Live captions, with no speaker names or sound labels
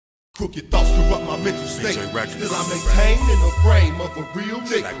Crooked thoughts corrupt my mental state. Still I maintain in the frame of a real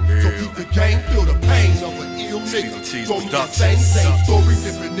nigga. So keep the game, feel the pain of an ill nigga. Throw me the same story,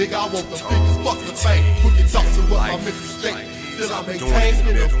 different nigga. I want the biggest fuck the fame. Crooked thoughts corrupt my mental state. Still I maintain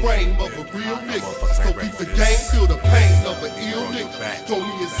in the frame of a real nigga. So keep the game, feel the pain of an ill nigga. Throw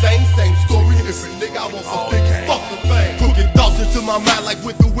me the same story, different nigga. I want the biggest fuck the fame. Crooked thoughts into my mind like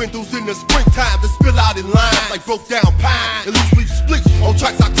with the windows in the springtime that spill out in lines like broke down pine. And loosely split on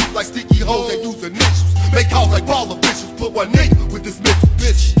tracks I keep like sticky hoes that use initials. Make calls like ball officials. Put one nigga with this mental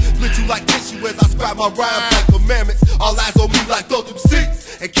bitch. Split you like tissue as I scribe my rhymes like commandments. All eyes on me like throw them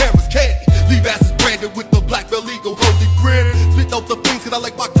seats and cameras candy. Leave asses branded with the Blackmail legal holy grin. Split out the things cause I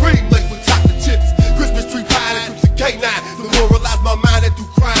like my cream laced with chocolate chips. Christmas tree pie and trips to K9. To moralize my mind and do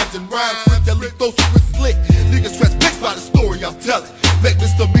crimes and rhymes. Quick that lick those with slick. Niggas transfixed by the story I'm telling. Make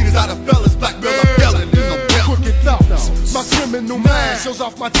misdemeanors out of fellas. Blackmail I'm yelling. Crooked thoughts, my criminal mind shows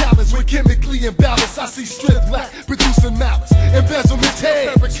off my talents. When chemically imbalanced, I see strip black, producing malice. Embezzlement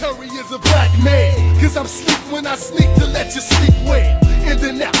head, Curry is a blackmail. Cause I'm sleep when I sneak to let you sleep well. In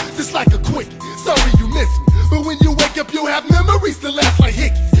and out, just like a quickie. Sorry you missed me, but when you wake up, you'll have memories that last like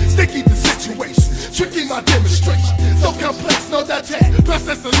hickeys. Sticky the situation, tricky my demonstration. So complex, no digest,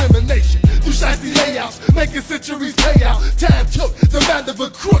 process elimination. You shot the layouts, making centuries pay out. Time took, the mind of a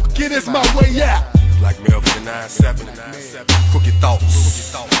crook, it is my way out. Blackmail for the 9-7. Crooked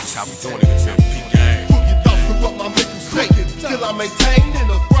thoughts. That's how we doing it in MP gang. Crooked thoughts corrupt my mental state. Still I maintain in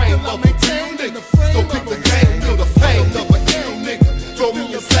the frame of a real nigga. So keep the game, feel the pain of a ill nigga. Throw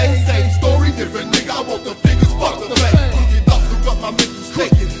me the same story, different nigga. I want the biggest fuck the fame. Crooked thoughts corrupt my mental state.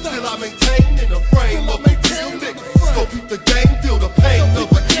 Still I maintain in the frame of a real nigga. So keep the game, feel the pain of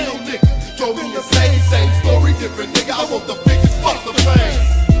a ill nigga. Throw me the same story, different nigga. I want the biggest fuck the fame.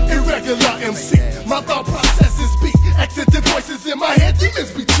 Irregular MC, my thought processes beat. Accented voices in my head,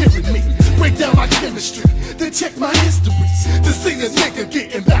 demons be cheering me. Break down my chemistry, then check my history to see a nigga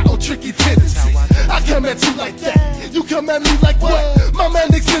getting back on tricky tendencies. I come at you like that, you come at me like what? My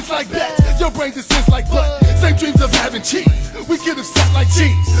man extends like that, your brain descends like what? Same dreams of having cheese, we get upset like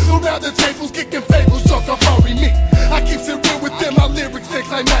cheese. Around the tables, kicking fables, joke off Ari me. I keep it real with them, my lyrics and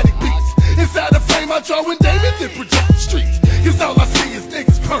climatic beats. Inside the frame, I draw in David, then project the streets. Cause all I see is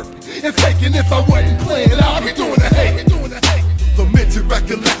niggas perfect and faking. If I wasn't playing, I'd be doing the hate. Lamented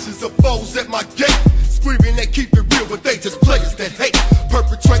recollections of foes at my gate. Screaming they keep it real, but they just players that hate.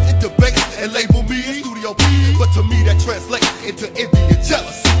 Perpetrating debates and label me a studio P. But to me that translates into envy and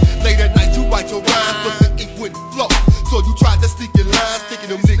jealousy. Late at night you write your rhymes, but the ink wouldn't flow. So you tried to sneak your lines, thinking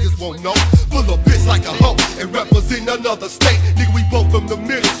them niggas won't know. Full of bitch like a hoe and represent another state. Nigga, we both from the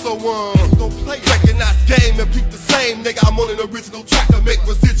middle, so don't play. Recognize game and peep the same. Nigga, I'm on an original track to make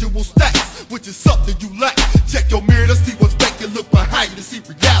residual stacks, which is something you lack. Check your mirror to see what's fake and look behind you to see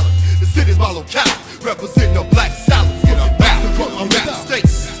reality. The city's my locality, representing a black city.